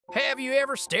Have you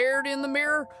ever stared in the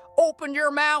mirror, opened your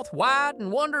mouth wide,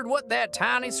 and wondered what that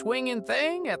tiny swinging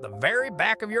thing at the very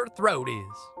back of your throat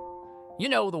is? You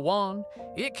know the one.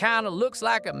 It kind of looks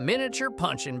like a miniature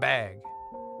punching bag.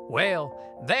 Well,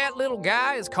 that little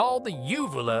guy is called the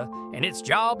uvula, and its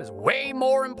job is way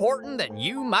more important than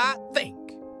you might think.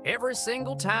 Every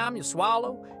single time you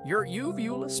swallow, your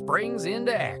uvula springs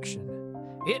into action.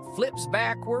 It flips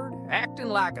backward, acting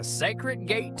like a sacred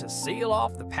gate to seal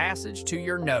off the passage to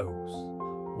your nose.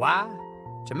 Why?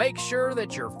 To make sure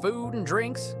that your food and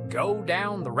drinks go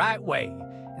down the right way,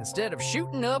 instead of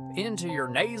shooting up into your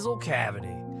nasal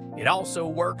cavity. It also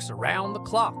works around the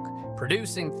clock,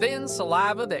 producing thin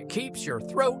saliva that keeps your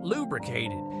throat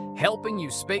lubricated, helping you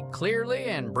speak clearly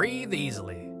and breathe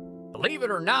easily. Believe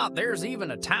it or not, there's even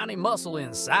a tiny muscle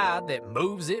inside that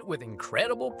moves it with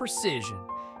incredible precision,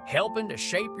 helping to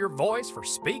shape your voice for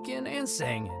speaking and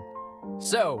singing.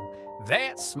 So,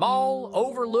 that small,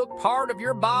 overlooked part of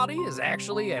your body is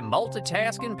actually a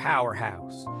multitasking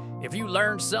powerhouse. If you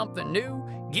learned something new,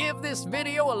 give this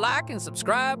video a like and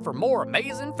subscribe for more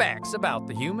amazing facts about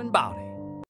the human body.